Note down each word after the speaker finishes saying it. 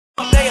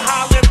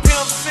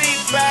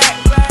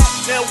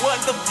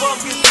the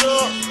fuck is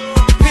up?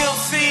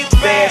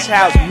 Fast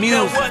house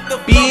music,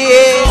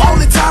 bitch.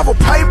 Only time for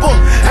paper,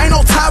 ain't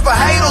no time for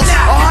haters.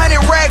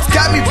 100Rackz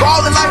got me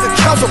ballin' like a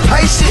cancer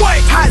patient.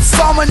 Hot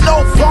summer,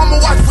 no farmer,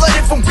 I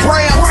flooded from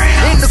grams.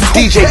 In the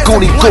DJ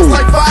Goonie Goon.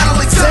 Like final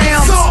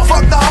exams.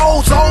 Fuck the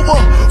hoes over,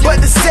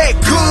 but the set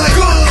good.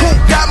 Who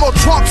got more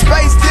trunk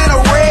space than a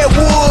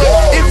redwood?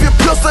 If your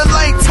pistol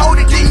ain't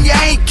toted, then you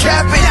ain't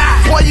capping.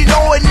 Boy, you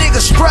know a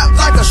nigga strapped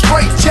like a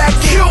straight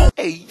jacket.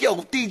 Hey,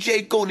 yo,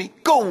 DJ Goon,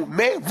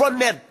 man, run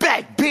that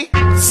back, bitch.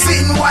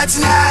 Sitting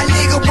watching how a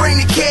nigga bring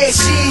the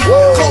cash in.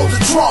 Close the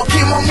trunk,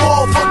 get my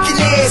motherfucking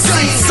ass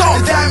in.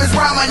 The diamonds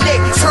round my neck,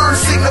 turn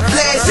signal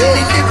flashing.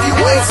 And if you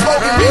ain't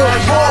smoking me,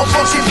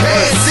 motherfucking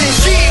pass